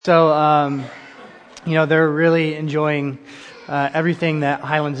So, they're really enjoying everything that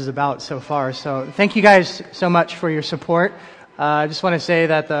Highlands is about so far. So thank you guys so much for your support. I just want to say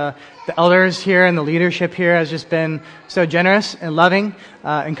that the elders here and the leadership here has just been so generous and loving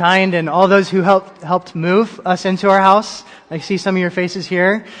and kind, and all those who helped move us into our house. I see some of your faces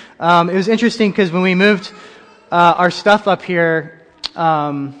here. It was interesting because when we moved our stuff up here,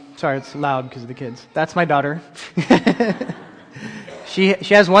 sorry, it's loud because of the kids. That's my daughter. She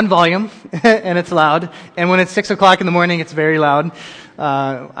has one volume, and it's loud. And when it's 6 o'clock in the morning, it's very loud.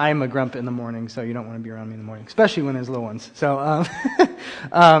 I'm a grump in the morning, so you don't want to be around me in the morning, especially when there's little ones. So,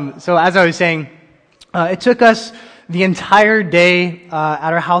 so as I was saying, it took us the entire day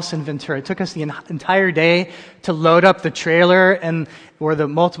at our house in Ventura. It took us the entire day to load up the trailer or the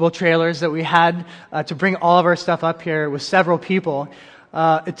multiple trailers that we had to bring all of our stuff up here with several people.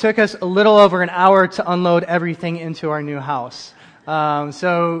 It took us a little over an hour to unload everything into our new house.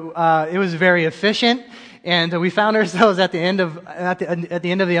 So it was very efficient, and we found ourselves at the end of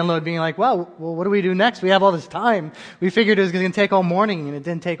the unload being like, well, what do we do next? We have all this time. We figured it was going to take all morning, and it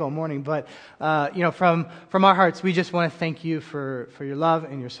didn't take all morning. But from our hearts, we just want to thank you for your love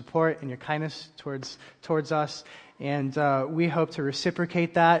and your support and your kindness towards us, and we hope to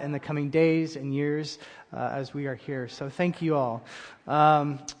reciprocate that in the coming days and years as we are here. So thank you all.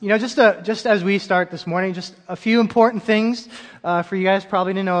 Just as we start this morning, just a few important things for you guys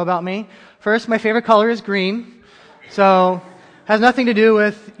probably to know about me. First, my favorite color is green. So has nothing to do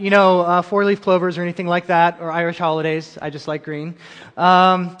with, four-leaf clovers or anything like that, or Irish holidays. I just like green.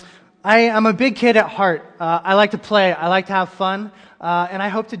 I'm a big kid at heart. I like to play. I like to have fun. And I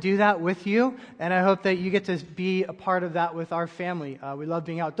hope to do that with you, and I hope that you get to be a part of that with our family. We love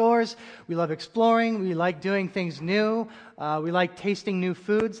being outdoors. We love exploring. We like doing things new. We like tasting new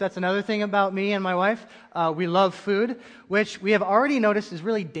foods. That's another thing about me and my wife. We love food, which we have already noticed is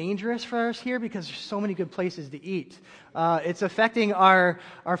really dangerous for us here because there's so many good places to eat. It's affecting our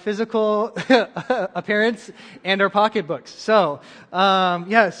physical appearance and our pocketbooks. So,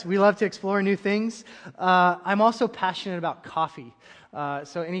 yes, we love to explore new things. I'm also passionate about coffee.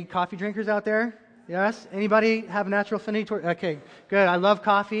 So any coffee drinkers out there? Yes? Anybody have a natural affinity toward? Okay, good. I love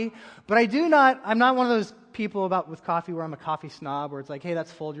coffee, but I'm not one of those people with coffee where I'm a coffee snob, where it's like, hey,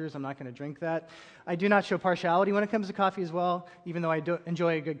 that's Folgers, I'm not going to drink that. I do not show partiality when it comes to coffee as well, even though I do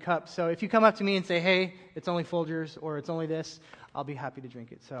enjoy a good cup. So if you come up to me and say, hey, it's only Folgers, or it's only this, I'll be happy to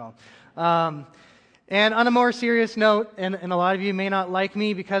drink it. So, and on a more serious note, and a lot of you may not like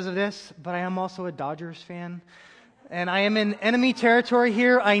me because of this, but I am also a Dodgers fan. And I am in enemy territory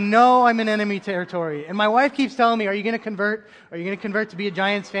here. I know I'm in enemy territory. And my wife keeps telling me, are you going to convert? Are you going to convert to be a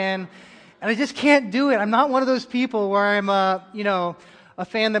Giants fan? And I just can't do it. I'm not one of those people where I'm a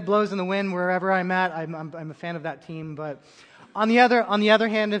fan that blows in the wind wherever I'm at. I'm a fan of that team. But on the other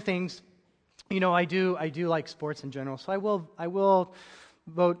hand of things, I do like sports in general. So I will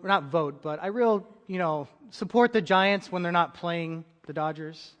vote, not vote, but I will, support the Giants when they're not playing the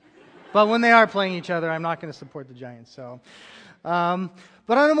Dodgers. But when they are playing each other, I'm not going to support the Giants. So, but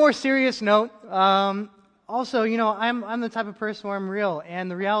on a more serious note, also, I'm the type of person where I'm real,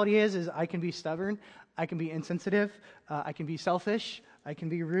 and the reality is I can be stubborn, I can be insensitive, I can be selfish, I can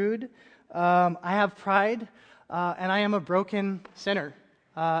be rude, I have pride, and I am a broken sinner,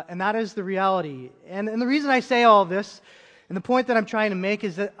 and that is the reality. And the reason I say all of this, and the point that I'm trying to make,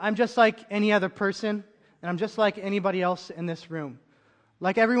 is that I'm just like any other person, and I'm just like anybody else in this room.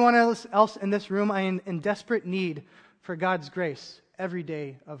 Like everyone else in this room, I am in desperate need for God's grace every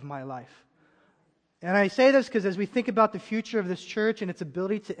day of my life. And I say this because as we think about the future of this church and its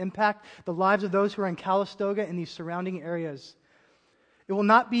ability to impact the lives of those who are in Calistoga and these surrounding areas, it will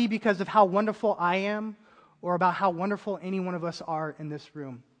not be because of how wonderful I am or about how wonderful any one of us are in this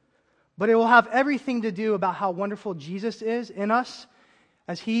room. But it will have everything to do about how wonderful Jesus is in us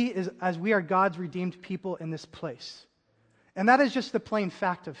as we are God's redeemed people in this place. And that is just the plain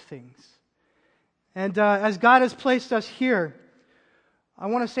fact of things. And as God has placed us here, I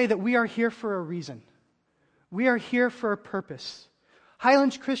want to say that we are here for a reason. We are here for a purpose.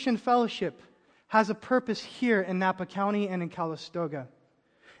 Highlands Christian Fellowship has a purpose here in Napa County and in Calistoga.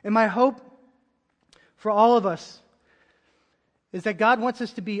 And my hope for all of us is that God wants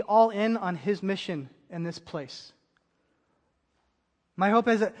us to be all in on His mission in this place. My hope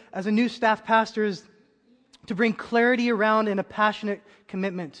as a new staff pastor is to bring clarity around and a passionate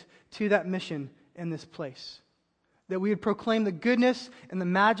commitment to that mission in this place. That we would proclaim the goodness and the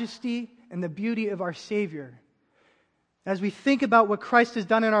majesty and the beauty of our Savior. As we think about what Christ has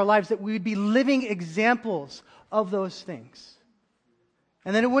done in our lives, that we would be living examples of those things.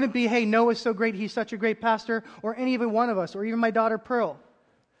 And then it wouldn't be, hey, Noah's so great, he's such a great pastor, or any of one of us, or even my daughter Pearl.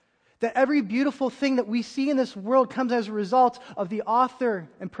 That every beautiful thing that we see in this world comes as a result of the author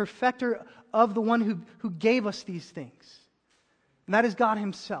and perfecter of the one who gave us these things. And that is God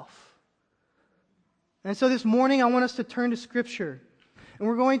Himself. And so this morning I want us to turn to Scripture. And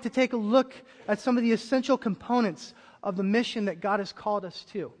we're going to take a look at some of the essential components of the mission that God has called us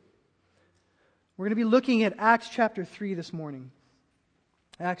to. We're going to be looking at Acts chapter 3 this morning.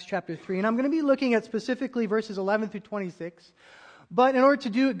 Acts chapter 3. And I'm going to be looking at specifically verses 11 through 26. But in order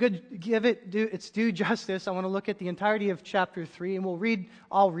to give it its due justice, I want to look at the entirety of chapter 3. And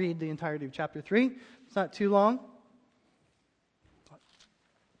I'll read the entirety of chapter 3. It's not too long.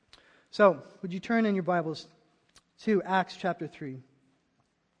 So, would you turn in your Bibles to Acts chapter 3.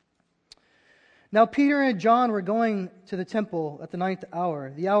 Now Peter and John were going to the temple at the ninth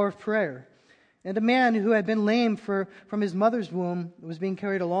hour, the hour of prayer. And a man who had been lame from his mother's womb was being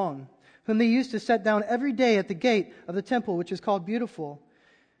carried along, whom they used to set down every day at the gate of the temple, which is called Beautiful,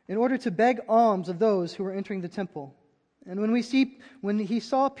 in order to beg alms of those who were entering the temple. And when he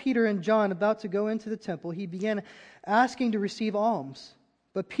saw Peter and John about to go into the temple, he began asking to receive alms.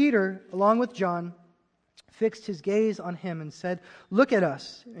 But Peter, along with John, fixed his gaze on him and said, "Look at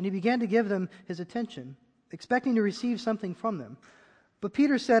us." And he began to give them his attention, expecting to receive something from them. But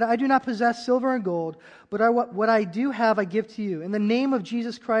Peter said, "I do not possess silver and gold, but what I do have I give to you. In the name of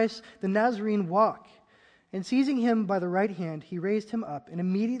Jesus Christ, the Nazarene, walk." And seizing him by the right hand, he raised him up, and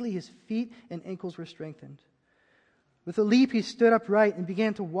immediately his feet and ankles were strengthened. With a leap he stood upright and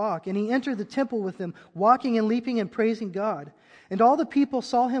began to walk, and he entered the temple with them, walking and leaping and praising God. And all the people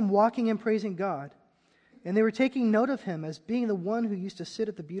saw him walking and praising God. And they were taking note of him as being the one who used to sit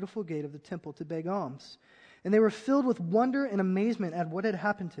at the beautiful gate of the temple to beg alms. And they were filled with wonder and amazement at what had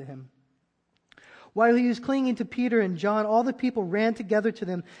happened to him. While he was clinging to Peter and John, all the people ran together to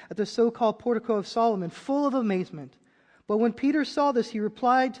them at the so-called portico of Solomon, full of amazement. But when Peter saw this, he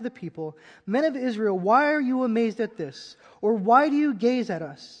replied to the people, "Men of Israel, why are you amazed at this? Or why do you gaze at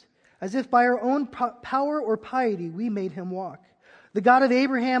us, as if by our own power or piety we made him walk? The God of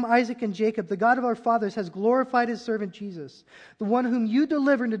Abraham, Isaac, and Jacob, the God of our fathers, has glorified His servant Jesus, the one whom you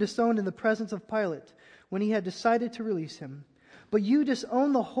delivered and disowned in the presence of Pilate, when he had decided to release him. But you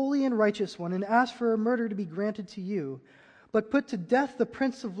disowned the holy and righteous one and asked for a murder to be granted to you, but put to death the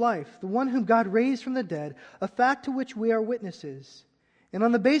Prince of Life, the one whom God raised from the dead, a fact to which we are witnesses. And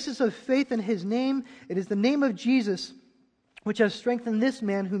on the basis of faith in His name, it is the name of Jesus which has strengthened this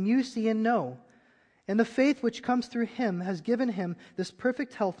man whom you see and know. And the faith which comes through Him has given him this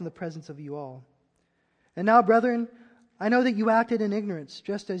perfect health in the presence of you all. And now, brethren, I know that you acted in ignorance,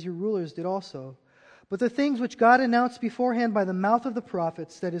 just as your rulers did also. But the things which God announced beforehand by the mouth of the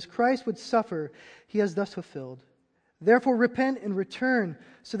prophets, that is, Christ would suffer, He has thus fulfilled. Therefore repent and return,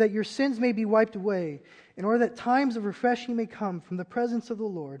 so that your sins may be wiped away, in order that times of refreshing may come from the presence of the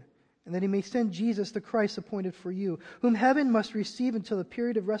Lord, and that He may send Jesus the Christ appointed for you, whom heaven must receive until the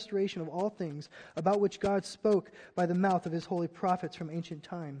period of restoration of all things, about which God spoke by the mouth of His holy prophets from ancient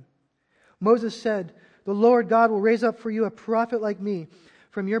time. Moses said, "The Lord God will raise up for you a prophet like me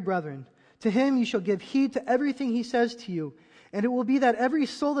from your brethren. To him you shall give heed to everything he says to you. And it will be that every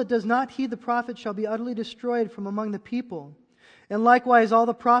soul that does not heed the prophet shall be utterly destroyed from among the people. And likewise all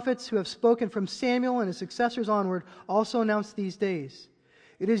the prophets who have spoken from Samuel and his successors onward also announce these days.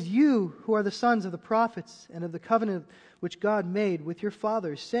 It is you who are the sons of the prophets and of the covenant which God made with your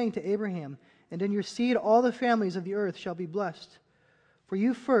fathers, saying to Abraham, 'And in your seed all the families of the earth shall be blessed.' For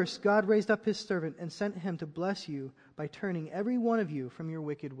you first God raised up His servant and sent him to bless you by turning every one of you from your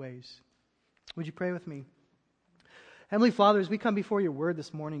wicked ways." Would you pray with me? Heavenly Father, as we come before your word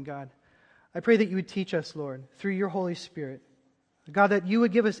this morning, God, I pray that you would teach us, Lord, through your Holy Spirit. God, that you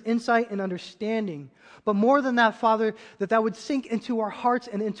would give us insight and understanding. But more than that, Father, that would sink into our hearts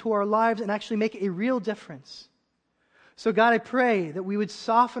and into our lives and actually make a real difference. So God, I pray that we would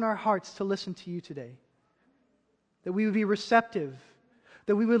soften our hearts to listen to you today. That we would be receptive.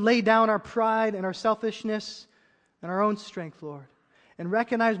 That we would lay down our pride and our selfishness and our own strength, Lord, and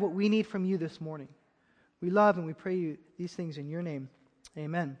recognize what we need from you this morning. We love and we pray you these things in your name.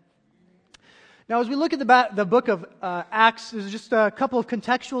 Amen. Now, as we look at the book of Acts, there's just a couple of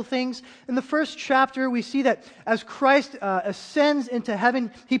contextual things. In the first chapter, we see that as Christ ascends into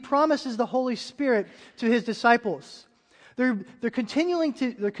heaven, He promises the Holy Spirit to His disciples. They're continuing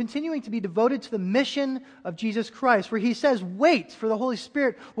to be devoted to the mission of Jesus Christ, where He says, "Wait, for the Holy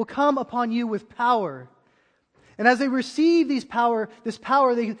Spirit will come upon you with power." And as they receive this power,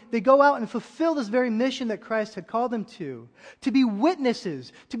 they go out and fulfill this very mission that Christ had called them to be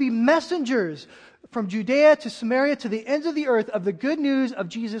witnesses, to be messengers from Judea to Samaria to the ends of the earth of the good news of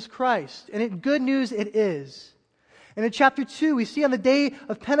Jesus Christ. And good news it is. And in chapter 2, we see on the day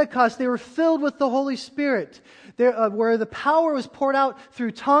of Pentecost, they were filled with the Holy Spirit, where the power was poured out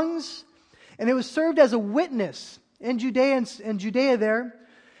through tongues, and it was served as a witness in Judea there.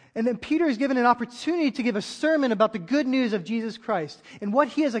 And then Peter is given an opportunity to give a sermon about the good news of Jesus Christ and what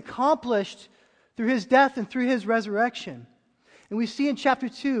he has accomplished through his death and through his resurrection. And we see in chapter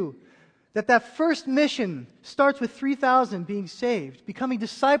 2 that first mission starts with 3,000 being saved, becoming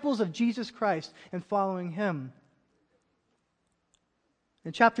disciples of Jesus Christ and following him.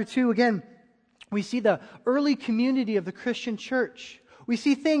 In chapter 2, again, we see the early community of the Christian church. We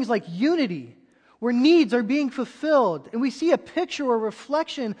see things like unity, where needs are being fulfilled. And we see a picture or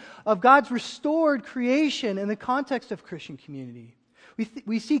reflection of God's restored creation in the context of Christian community.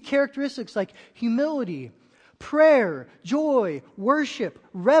 We see characteristics like humility, prayer, joy, worship,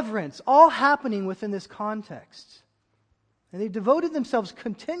 reverence, all happening within this context. And they devoted themselves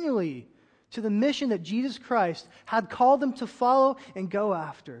continually to the mission that Jesus Christ had called them to follow and go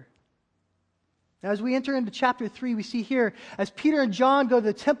after. Now, as we enter into chapter 3, we see here, as Peter and John go to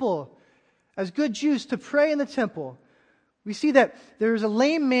the temple as good Jews to pray in the temple, we see that there is a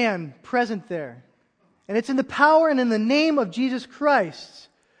lame man present there. And it's in the power and in the name of Jesus Christ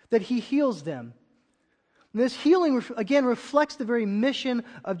that he heals them. And this healing, again, reflects the very mission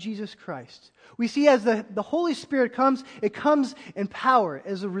of Jesus Christ. We see as the Holy Spirit comes, it comes in power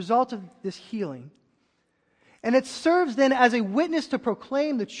as a result of this healing. And it serves then as a witness to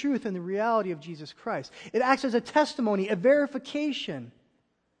proclaim the truth and the reality of Jesus Christ. It acts as a testimony, a verification.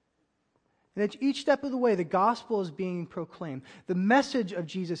 And at each step of the way, the gospel is being proclaimed. The message of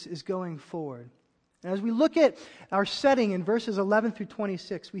Jesus is going forward. And as we look at our setting in verses 11 through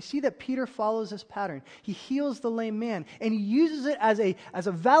 26, we see that Peter follows this pattern. He heals the lame man, and he uses it as a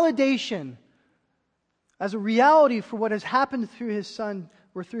validation, as a reality for what has happened through his Son,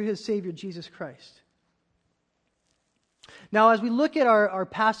 or through his Savior, Jesus Christ. Now, as we look at our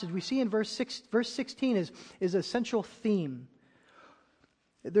passage, we see in verse 16 is a central theme.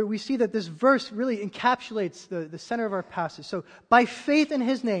 There we see that this verse really encapsulates the center of our passage. So, by faith in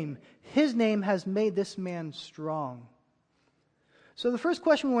his name has made this man strong. So the first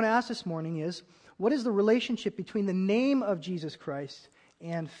question we want to ask this morning is, what is the relationship between the name of Jesus Christ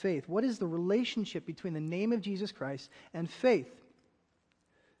and faith? What is the relationship between the name of Jesus Christ and faith?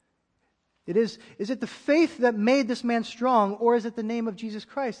 Is it the faith that made this man strong, or is it the name of Jesus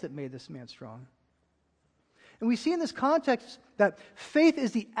Christ that made this man strong? And we see in this context that faith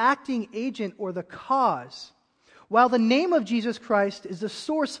is the acting agent or the cause, while the name of Jesus Christ is the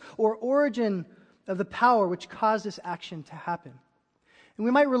source or origin of the power which caused this action to happen. And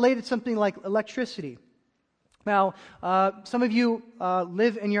we might relate it to something like electricity. Now, some of you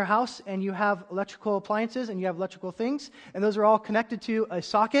live in your house and you have electrical appliances and you have electrical things, and those are all connected to a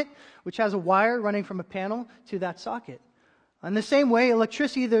socket which has a wire running from a panel to that socket. In the same way,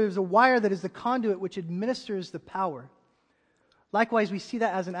 electricity, there's a wire that is the conduit which administers the power. Likewise, we see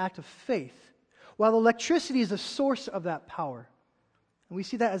that as an act of faith, while electricity is the source of that power. And we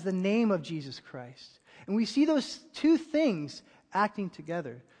see that as the name of Jesus Christ. And we see those two things acting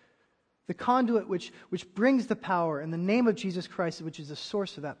together. The conduit which brings the power, and the name of Jesus Christ, which is the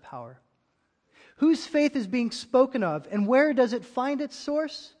source of that power. Whose faith is being spoken of, and where does it find its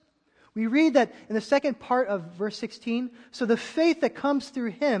source? We read that in the second part of verse 16, so the faith that comes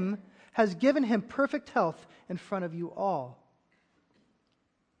through him has given him perfect health in front of you all.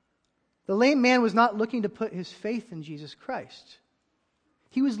 The lame man was not looking to put his faith in Jesus Christ.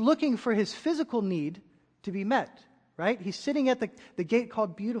 He was looking for his physical need to be met, right? He's sitting at the gate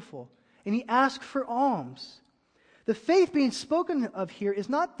called Beautiful, and he asked for alms. The faith being spoken of here is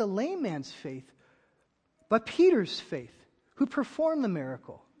not the lame man's faith, but Peter's faith, who performed the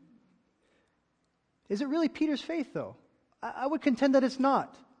miracle. Is it really Peter's faith, though? I would contend that it's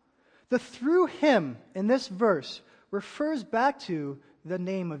not. The through him in this verse refers back to the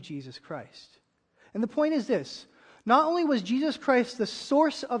name of Jesus Christ. And the point is this: not only was Jesus Christ the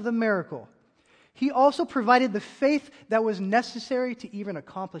source of the miracle, he also provided the faith that was necessary to even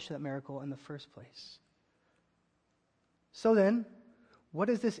accomplish that miracle in the first place. So then, what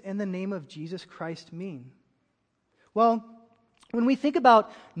does this "in the name of Jesus Christ" mean? Well, when we think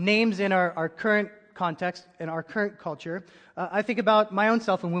about names in our current context, in our current culture, I think about my own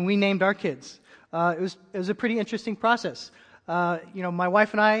self and when we named our kids. It was a pretty interesting process. My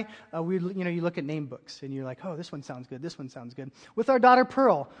wife and I, you look at name books and you're like, oh, this one sounds good, this one sounds good. With our daughter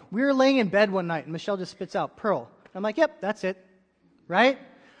Pearl, we were laying in bed one night and Michelle just spits out Pearl. I'm like, yep, that's it, right?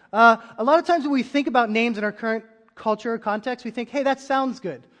 A lot of times when we think about names in our current culture or context, we think, hey, that sounds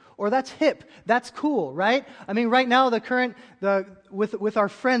good. Or that's hip, that's cool, right? I mean, right now, with our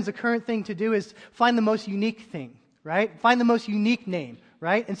friends, the current thing to do is find the most unique thing, right? Find the most unique name,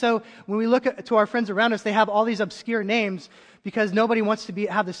 right? And so when we look to our friends around us, they have all these obscure names because nobody wants to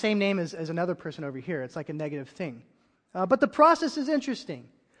have the same name as another person over here. It's like a negative thing. But the process is interesting.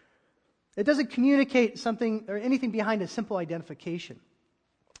 It doesn't communicate something or anything behind a simple identification.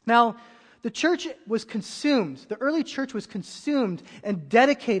 Now, the church was consumed, the early church was consumed and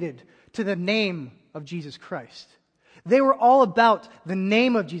dedicated to the name of Jesus Christ. They were all about the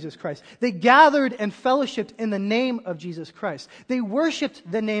name of Jesus Christ. They gathered and fellowshiped in the name of Jesus Christ. They worshiped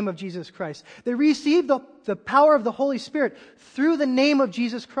the name of Jesus Christ. They received the power of the Holy Spirit through the name of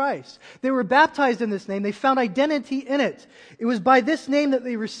Jesus Christ. They were baptized in this name. They found identity in it. It was by this name that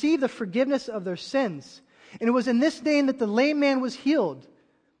they received the forgiveness of their sins. And it was in this name that the lame man was healed.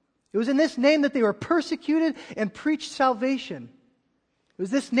 It was in this name that they were persecuted and preached salvation. It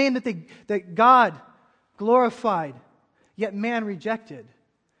was this name that God glorified, yet man rejected.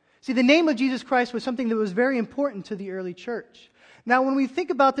 See, the name of Jesus Christ was something that was very important to the early church. Now, when we think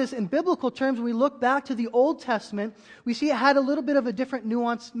about this in biblical terms, we look back to the Old Testament, we see it had a little bit of a different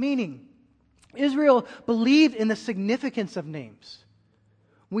nuanced meaning. Israel believed in the significance of names.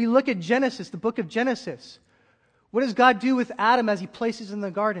 When we look at Genesis, the book of Genesis, what does God do with Adam as he places in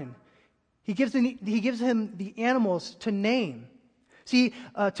the garden? He gives him the animals to name. See,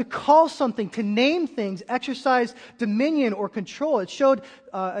 to call something, to name things, exercise dominion or control. It showed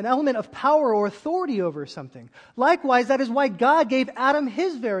an element of power or authority over something. Likewise, that is why God gave Adam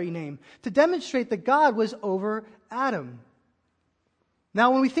his very name, to demonstrate that God was over Adam.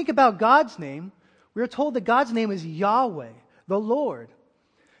 Now, when we think about God's name, we are told that God's name is Yahweh, the Lord.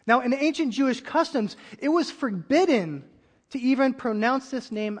 Now, in ancient Jewish customs, it was forbidden to even pronounce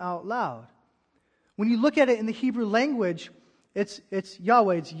this name out loud. When you look at it in the Hebrew language, it's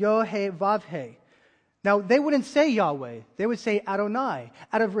Yahweh, it's Yod-Heh-Vav-Heh. Now, they wouldn't say Yahweh. They would say Adonai.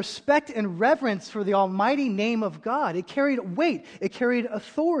 Out of respect and reverence for the almighty name of God, it carried weight. It carried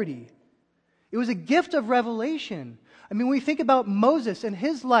authority. It was a gift of revelation. I mean, when we think about Moses and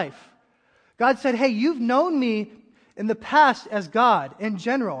his life, God said, hey, you've known me in the past as God in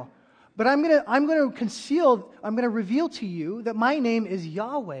general, but I'm going to reveal to you that my name is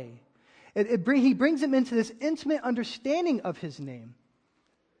Yahweh. He brings him into this intimate understanding of his name.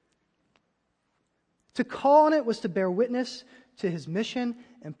 To call on it was to bear witness to his mission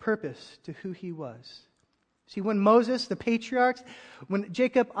and purpose, to who he was. See, when Moses, the patriarchs, when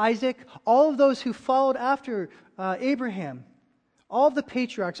Jacob, Isaac, all of those who followed after Abraham, all of the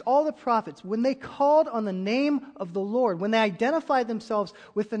patriarchs, all the prophets, when they called on the name of the Lord, when they identified themselves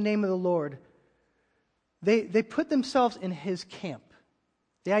with the name of the Lord, they put themselves in his camp.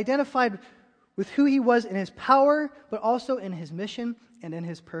 They identified with who he was in his power, but also in his mission and in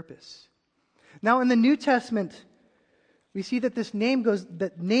his purpose. Now, in the New Testament, we see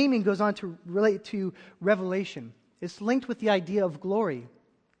that naming goes on to relate to revelation. It's linked with the idea of glory.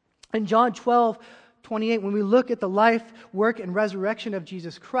 In John 12:28, when we look at the life, work, and resurrection of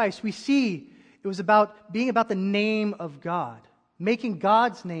Jesus Christ, we see it was about being about the name of God, making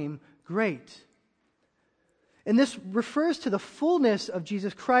God's name great. And this refers to the fullness of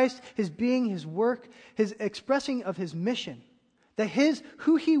Jesus Christ, his being, his work, his expressing of his mission. That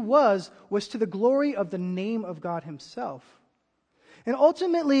who he was to the glory of the name of God himself. And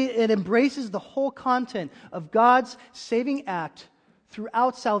ultimately, it embraces the whole content of God's saving act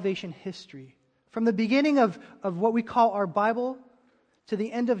throughout salvation history. From the beginning of what we call our Bible to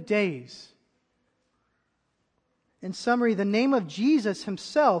the end of days. In summary, the name of Jesus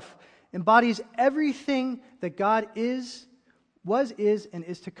himself embodies everything that God is, and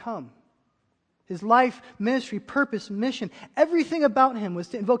is to come. His life, ministry, purpose, mission, everything about him was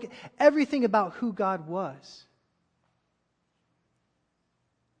to invoke everything about who God was.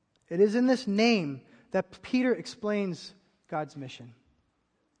 It is in this name that Peter explains God's mission.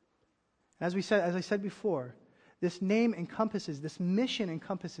 As I said before, this mission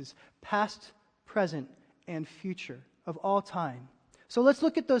encompasses past, present, and future of all time. So let's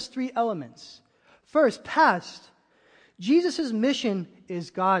look at those three elements. First, past. Jesus' mission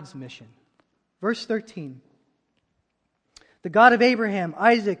is God's mission. Verse 13. The God of Abraham,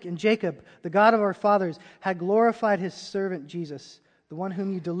 Isaac, and Jacob, the God of our fathers, had glorified his servant Jesus, the one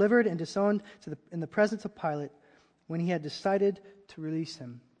whom you delivered and disowned in the presence of Pilate when he had decided to release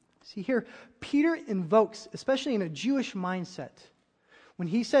him. See here, Peter invokes, especially in a Jewish mindset, when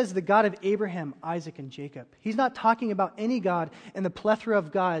he says the God of Abraham, Isaac, and Jacob, he's not talking about any God in the plethora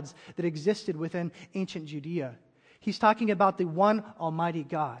of gods that existed within ancient Judea. He's talking about the one almighty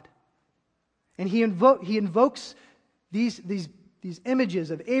God. And he invokes these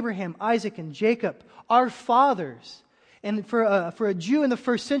images of Abraham, Isaac, and Jacob, our fathers. And for a Jew in the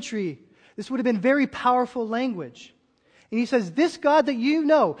first century, This would have been very powerful language. And he says, this God that you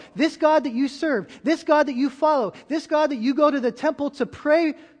know, this God that you serve, this God that you follow, this God that you go to the temple to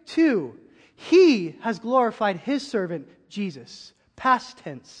pray to, He has glorified His servant, Jesus. Past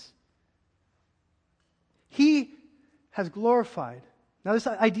tense. He has glorified. Now this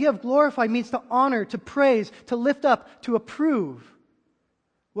idea of glorified means to honor, to praise, to lift up, to approve.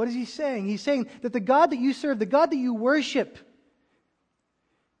 What is he saying? He's saying that the God that you serve, the God that you worship,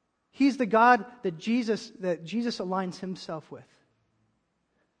 He's the God that Jesus aligns Himself with.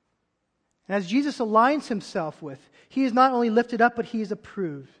 And as Jesus aligns Himself with, He is not only lifted up, but He is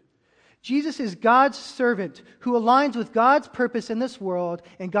approved. Jesus is God's servant who aligns with God's purpose in this world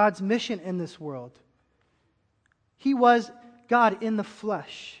and God's mission in this world. He was God in the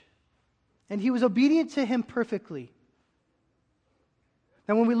flesh, and He was obedient to Him perfectly.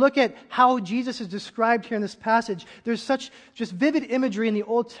 Now, when we look at how Jesus is described here in this passage, there's such just vivid imagery in the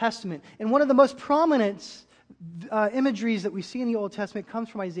Old Testament. And one of the most prominent imageries that we see in the Old Testament comes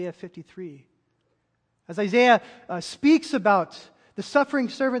from Isaiah 53. As Isaiah speaks about the suffering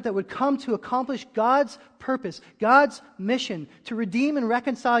servant that would come to accomplish God's purpose, God's mission, to redeem and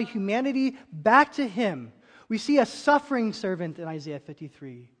reconcile humanity back to Him, we see a suffering servant in Isaiah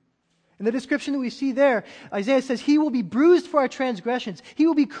 53. In the description that we see there, Isaiah says, He will be bruised for our transgressions. He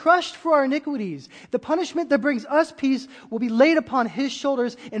will be crushed for our iniquities. The punishment that brings us peace will be laid upon His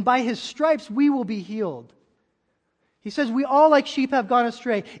shoulders, and by His stripes we will be healed. He says, we all like sheep have gone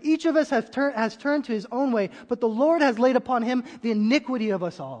astray. Each of us has turned to his own way, but the Lord has laid upon Him the iniquity of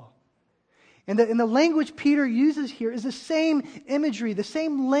us all. And the language Peter uses here is the same imagery, the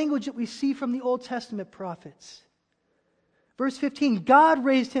same language that we see from the Old Testament prophets. Verse 15, God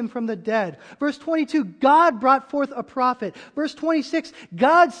raised Him from the dead. Verse 22, God brought forth a prophet. Verse 26,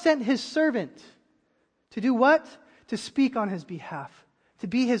 God sent His servant. To do what? To speak on His behalf. To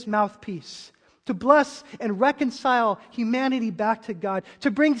be His mouthpiece. To bless and reconcile humanity back to God. To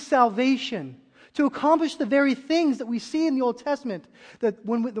bring salvation. To accomplish the very things that we see in the Old Testament. That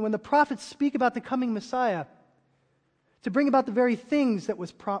when the prophets speak about the coming Messiah. To bring about the very things that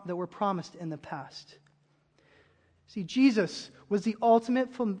were promised in the past. See, Jesus was the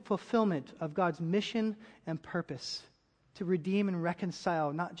ultimate fulfillment of God's mission and purpose to redeem and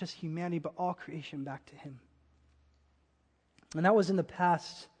reconcile not just humanity, but all creation back to Him. And that was in the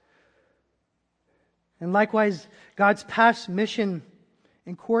past. And likewise, God's past mission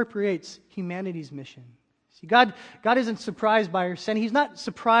incorporates humanity's mission. See, God isn't surprised by our sin. He's not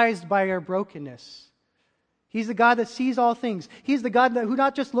surprised by our brokenness. He's the God that sees all things. He's the God who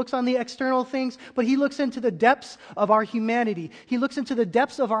not just looks on the external things, but He looks into the depths of our humanity. He looks into the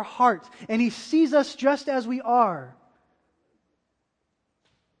depths of our heart, and He sees us just as we are.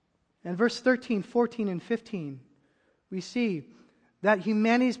 In verse 13, 14, and 15, we see that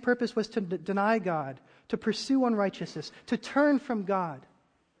humanity's purpose was to deny God, to pursue unrighteousness, to turn from God.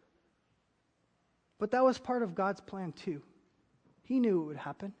 But that was part of God's plan too. He knew it would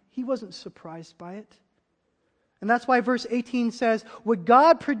happen. He wasn't surprised by it. And that's why verse 18 says, what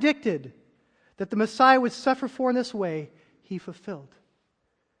God predicted that the Messiah would suffer for in this way, He fulfilled.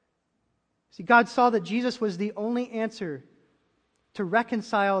 See, God saw that Jesus was the only answer to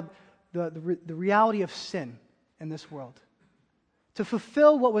reconcile the reality of sin in this world. To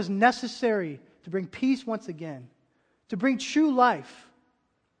fulfill what was necessary to bring peace once again. To bring true life.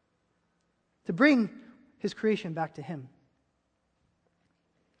 To bring His creation back to Him.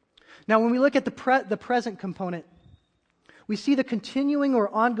 Now, when we look at the present component, we see the continuing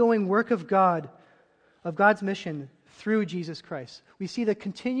or ongoing work of God, of God's mission through Jesus Christ. We see the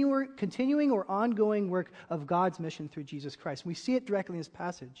continuing or ongoing work of God's mission through Jesus Christ. We see it directly in this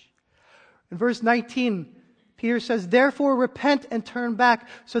passage. In verse 19, Peter says, therefore repent and turn back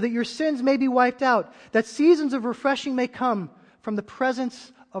so that your sins may be wiped out, that seasons of refreshing may come from the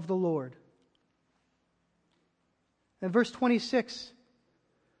presence of the Lord. In verse 26,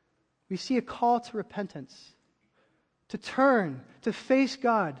 we see a call to repentance, to turn, to face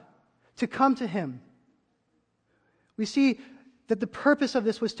God, to come to Him. We see that the purpose of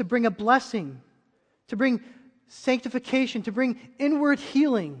this was to bring a blessing, to bring sanctification, to bring inward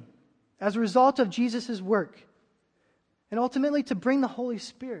healing as a result of Jesus' work, and ultimately to bring the Holy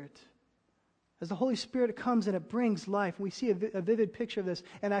Spirit. As the Holy Spirit comes and it brings life. We see a vivid picture of this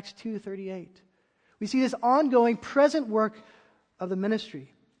in Acts 2:38. We see this ongoing present work of the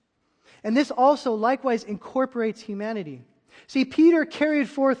ministry. And this also likewise incorporates humanity. See, Peter carried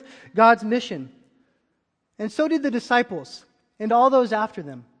forth God's mission. And so did the disciples and all those after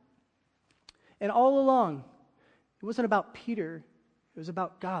them. And all along, it wasn't about Peter, it was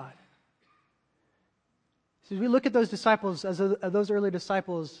about God. So as we look at those disciples, those early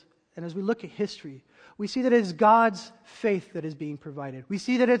disciples, and as we look at history, we see that it is God's faith that is being provided. We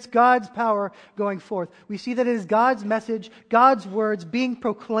see that it's God's power going forth. We see that it is God's message, God's words being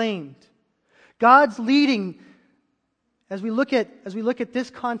proclaimed. God's leading. As we look at this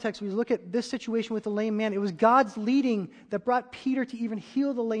context, we look at this situation with the lame man, it was God's leading that brought Peter to even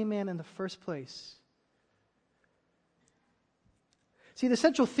heal the lame man in the first place. See, the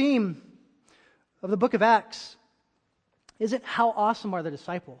central theme of the book of Acts isn't how awesome are the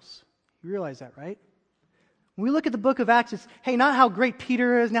disciples. You realize that, right? When we look at the book of Acts, it's, hey, not how great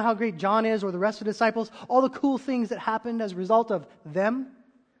Peter is, not how great John is, or the rest of the disciples, all the cool things that happened as a result of them.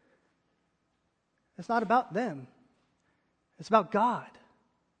 It's not about them. It's about God.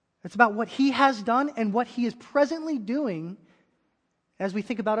 It's about what He has done and what He is presently doing as we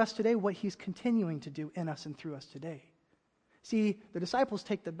think about us today, what He's continuing to do in us and through us today. See, the disciples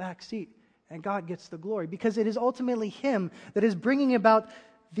take the back seat and God gets the glory because it is ultimately Him that is bringing about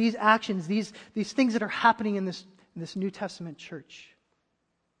these actions, these things that are happening in this New Testament church.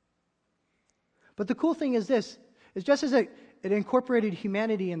 But the cool thing is this, is just as it incorporated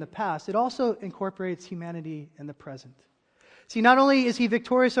humanity in the past, it also incorporates humanity in the present. See, not only is He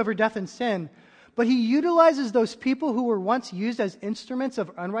victorious over death and sin, but He utilizes those people who were once used as instruments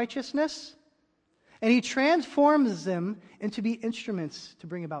of unrighteousness, and He transforms them into be instruments to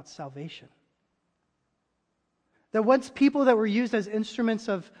bring about salvation. That once people that were used as instruments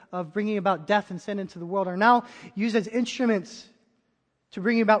of bringing about death and sin into the world are now used as instruments to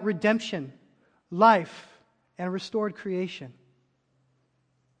bring about redemption, life, and restored creation.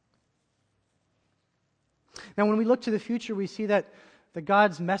 Now, when we look to the future, we see that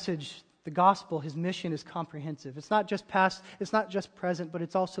God's message, the gospel, His mission is comprehensive. It's not just past, it's not just present, but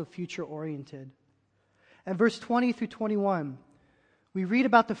it's also future-oriented. And verse 20 through 21, we read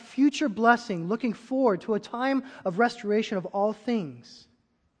about the future blessing, looking forward to a time of restoration of all things.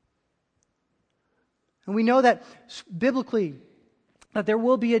 And we know that biblically, that there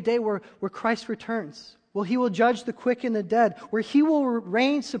will be a day where Christ returns. Well, He will judge the quick and the dead, where He will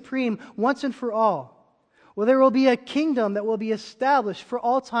reign supreme once and for all. Well, there will be a kingdom that will be established for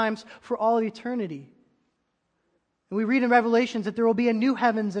all times, for all of eternity. And we read in Revelations that there will be a new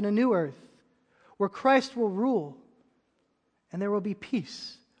heavens and a new earth, where Christ will rule. And there will be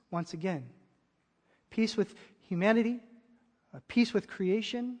peace once again. Peace with humanity, peace with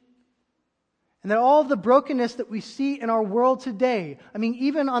creation. And that all of the brokenness that we see in our world today, I mean,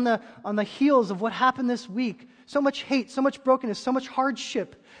 even on the heels of what happened this week, so much hate, so much brokenness, so much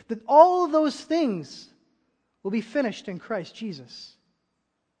hardship, that all of those things will be finished in Christ Jesus.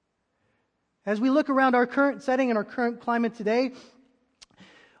 As we look around our current setting and our current climate today,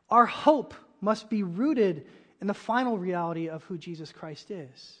 our hope must be rooted in the final reality of who Jesus Christ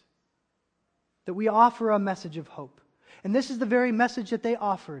is. That we offer a message of hope. And this is the very message that they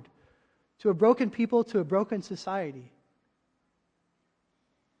offered to a broken people, to a broken society.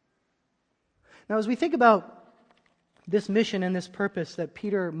 Now, as we think about this mission and this purpose that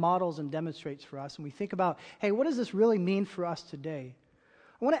Peter models and demonstrates for us, and we think about, hey, what does this really mean for us today?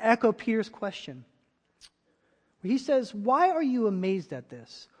 I want to echo Peter's question. He says, why are you amazed at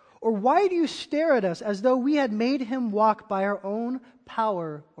this? Or why do you stare at us as though we had made Him walk by our own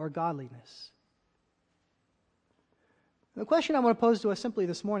power or godliness? And the question I want to pose to us simply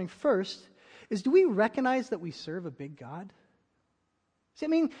this morning first is, do we recognize that we serve a big God? See, I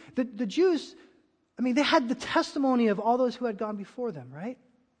mean, the Jews, they had the testimony of all those who had gone before them, right?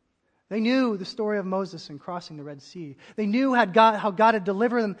 They knew the story of Moses and crossing the Red Sea. They knew how God had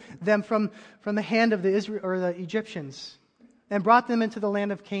delivered them from the hand of the Egyptians and brought them into the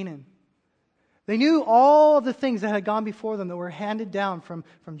land of Canaan. They knew all of the things that had gone before them that were handed down from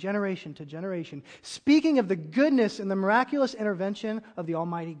generation to generation, speaking of the goodness and the miraculous intervention of the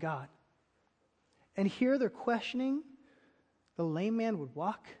Almighty God. And here they're questioning the lame man would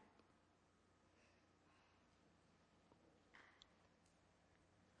walk.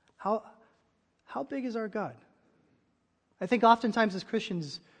 How big is our God? I think oftentimes as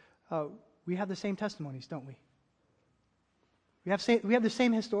Christians, we have the same testimonies, don't we? We have the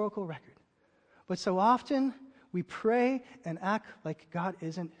same historical record. But so often, we pray and act like God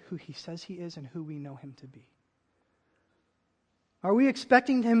isn't who He says He is and who we know Him to be. Are we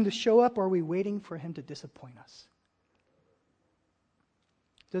expecting Him to show up, or are we waiting for Him to disappoint us?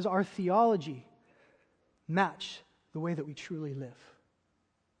 Does our theology match the way that we truly live?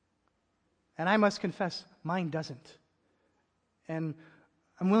 And I must confess, mine doesn't. And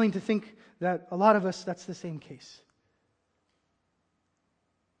I'm willing to think that a lot of us, that's the same case.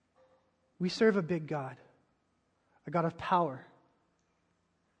 We serve a big God, a God of power,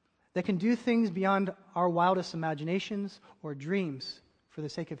 that can do things beyond our wildest imaginations or dreams for the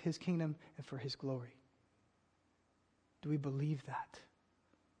sake of his kingdom and for his glory. Do we believe that?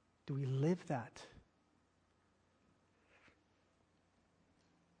 Do we live that?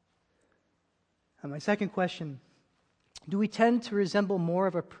 And my second question, do we tend to resemble more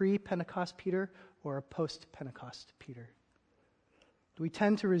of a pre-Pentecost Peter or a post-Pentecost Peter? Do we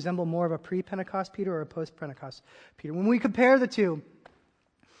tend to resemble more of a pre-Pentecost Peter or a post-Pentecost Peter? When we compare the two,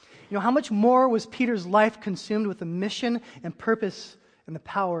 how much more was Peter's life consumed with the mission and purpose and the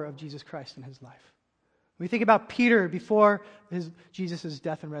power of Jesus Christ in his life? We think about Peter before Jesus'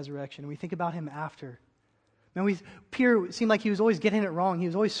 death and resurrection. We think about him after. Peter seemed like he was always getting it wrong. He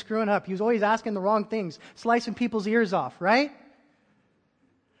was always screwing up. He was always asking the wrong things, slicing people's ears off, right?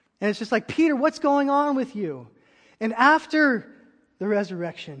 And it's just like, Peter, what's going on with you? And after the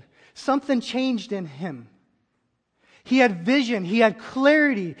resurrection, something changed in him. He had vision. He had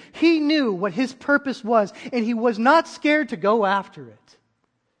clarity. He knew what his purpose was, and he was not scared to go after it.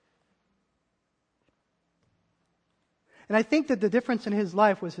 And I think that the difference in his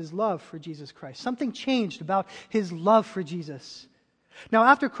life was his love for Jesus Christ. Something changed about his love for Jesus. Now,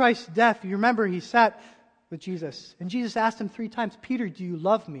 after Christ's death, you remember he sat with Jesus, and Jesus asked him 3 times, Peter, do you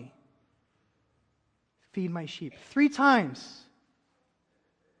love me? Feed my sheep. 3 times.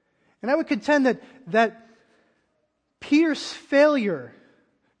 And I would contend that Peter's failure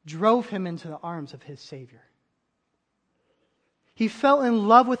drove him into the arms of his Savior. He fell in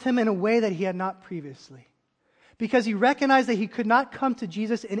love with him in a way that he had not previously, because he recognized that he could not come to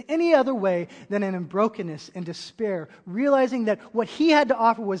Jesus in any other way than in brokenness and despair, realizing that what he had to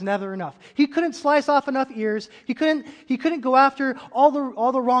offer was never enough. He couldn't slice off enough ears. He couldn't go after all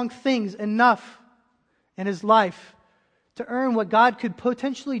the wrong things enough in his life to earn what God could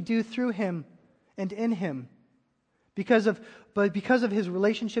potentially do through him and in him, because of his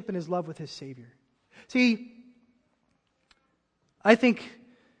relationship and his love with his Savior. See, I think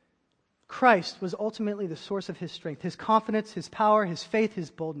Christ was ultimately the source of his strength, his confidence, his power, his faith,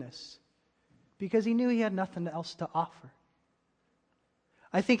 his boldness, because he knew he had nothing else to offer.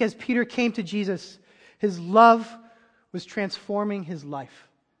 I think as Peter came to Jesus, his love was transforming his life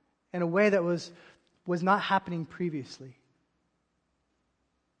in a way that was not happening previously.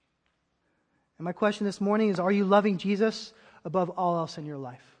 And my question this morning is, are you loving Jesus above all else in your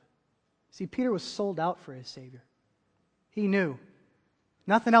life? See, Peter was sold out for his Savior. He knew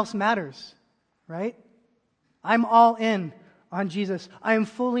nothing else matters, right? I'm all in on Jesus. I am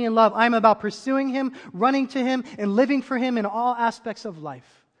fully in love. I'm about pursuing him, running to him, and living for him in all aspects of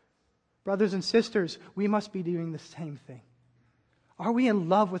life. Brothers and sisters, we must be doing the same thing. Are we in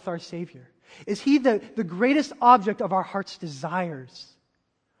love with our Savior? Is he the greatest object of our heart's desires?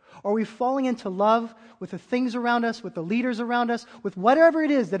 Are we falling into love with the things around us, with the leaders around us, with whatever it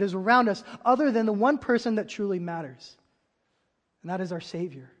is that is around us, other than the one person that truly matters? And that is our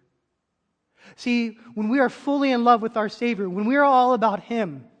Savior. See, when we are fully in love with our Savior, when we are all about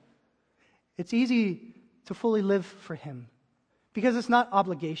him, it's easy to fully live for him, because it's not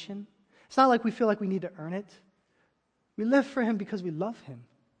obligation. It's not like we feel like we need to earn it. We live for him because we love him,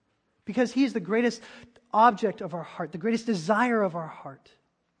 because he is the greatest object of our heart, the greatest desire of our heart.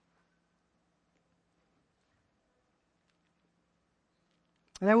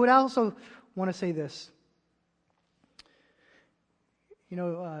 And I would also want to say this.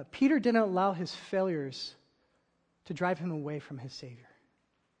 Peter didn't allow his failures to drive him away from his Savior.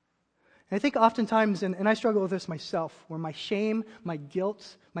 And I think oftentimes, and I struggle with this myself, where my shame, my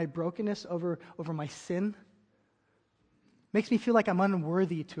guilt, my brokenness over my sin makes me feel like I'm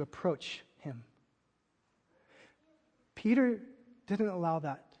unworthy to approach him. Peter didn't allow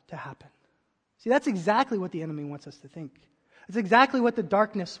that to happen. See, that's exactly what the enemy wants us to think. It's exactly what the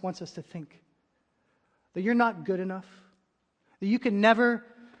darkness wants us to think. That you're not good enough. That you can never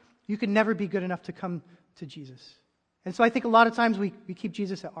be good enough to come to Jesus. And so I think a lot of times we keep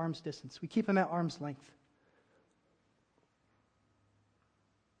Jesus at arm's distance. We keep him at arm's length.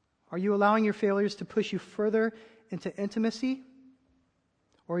 Are you allowing your failures to push you further into intimacy?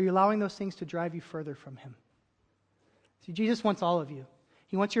 Or are you allowing those things to drive you further from him? See, Jesus wants all of you.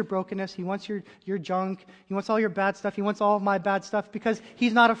 He wants your brokenness. He wants your junk. He wants all your bad stuff. He wants all of my bad stuff, because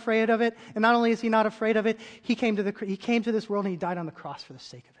he's not afraid of it. And not only is he not afraid of it, he came to this world and he died on the cross for the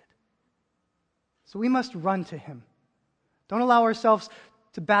sake of it. So we must run to him. Don't allow ourselves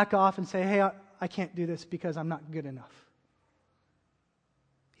to back off and say, hey, I can't do this because I'm not good enough.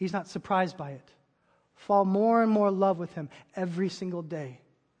 He's not surprised by it. Fall more and more in love with him every single day.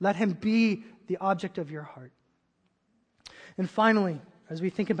 Let him be the object of your heart. And finally, as we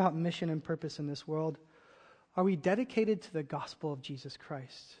think about mission and purpose in this world, are we dedicated to the gospel of Jesus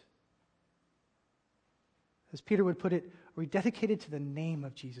Christ? As Peter would put it, we dedicated to the name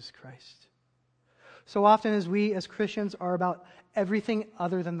of Jesus Christ? So often as we as Christians are about everything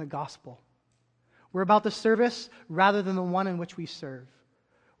other than the gospel. We're about the service rather than the one in which we serve.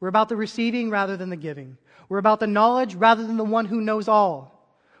 We're about the receiving rather than the giving. We're about the knowledge rather than the one who knows all.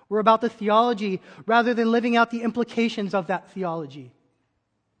 We're about the theology rather than living out the implications of that theology.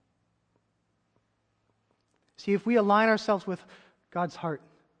 See, if we align ourselves with God's heart,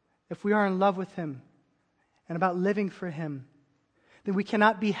 if we are in love with Him and about living for Him, then we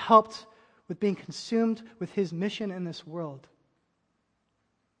cannot be helped with being consumed with His mission in this world.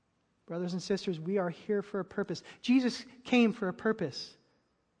 Brothers and sisters, we are here for a purpose. Jesus came for a purpose.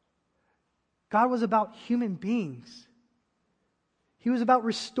 God was about human beings. He was about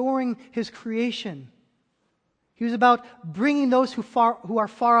restoring His creation. He was about bringing those who are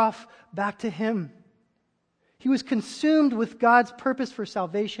far off back to Him. He was consumed with God's purpose for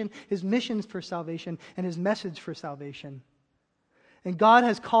salvation, His missions for salvation, and His message for salvation. And God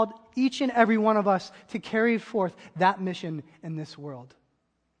has called each and every one of us to carry forth that mission in this world.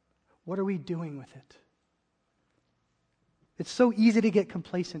 What are we doing with it? It's so easy to get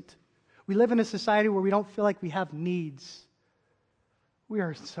complacent. We live in a society where we don't feel like we have needs. We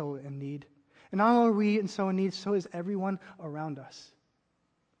are so in need. And not only are we so in need, so is everyone around us.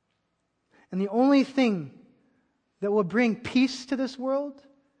 And the only thing that will bring peace to this world,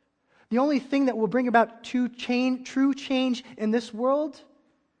 the only thing that will bring about true change in this world,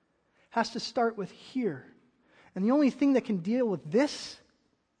 has to start with here. And the only thing that can deal with this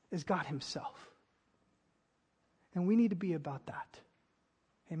is God Himself. And we need to be about that.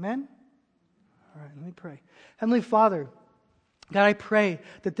 Amen? All right, let me pray. Heavenly Father, God, I pray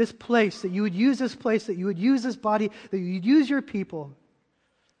that this place, that you would use this place, that you would use this body, that you would use your people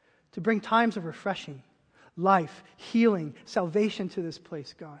to bring times of refreshing, life, healing, salvation to this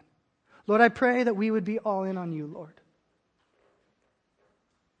place, God. Lord, I pray that we would be all in on you, Lord.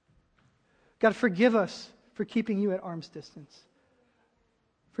 God, forgive us for keeping you at arm's distance.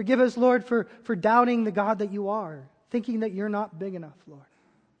 Forgive us, Lord, for doubting the God that you are, thinking that you're not big enough, Lord.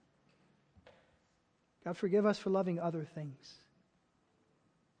 God, forgive us for loving other things.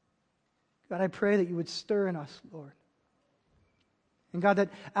 God, I pray that you would stir in us, Lord. And God, that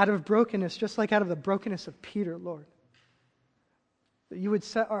out of brokenness, just like out of the brokenness of Peter, Lord, that you would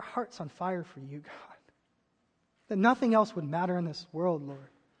set our hearts on fire for you, God. That nothing else would matter in this world, Lord.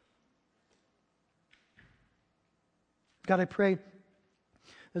 God, I pray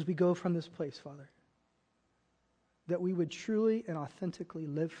as we go from this place, Father, that we would truly and authentically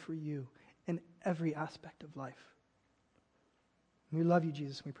live for you in every aspect of life. We love you,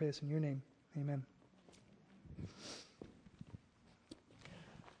 Jesus. We pray this in your name. Amen.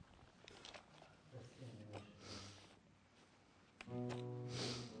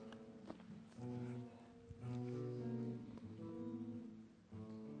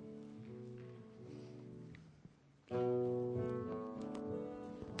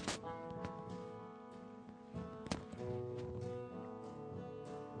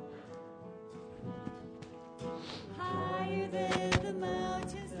 Higher than the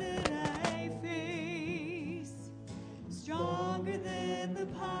mountains that I face, stronger than the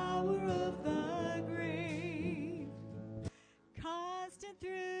power of the grave, constant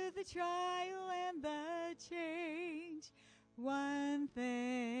through the trial and the change, one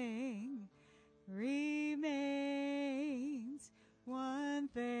thing remains, one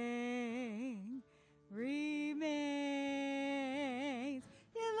thing remains.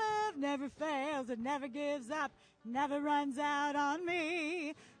 Your love never fails, it never gives up, never runs out on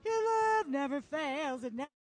me. Your love never fails, it never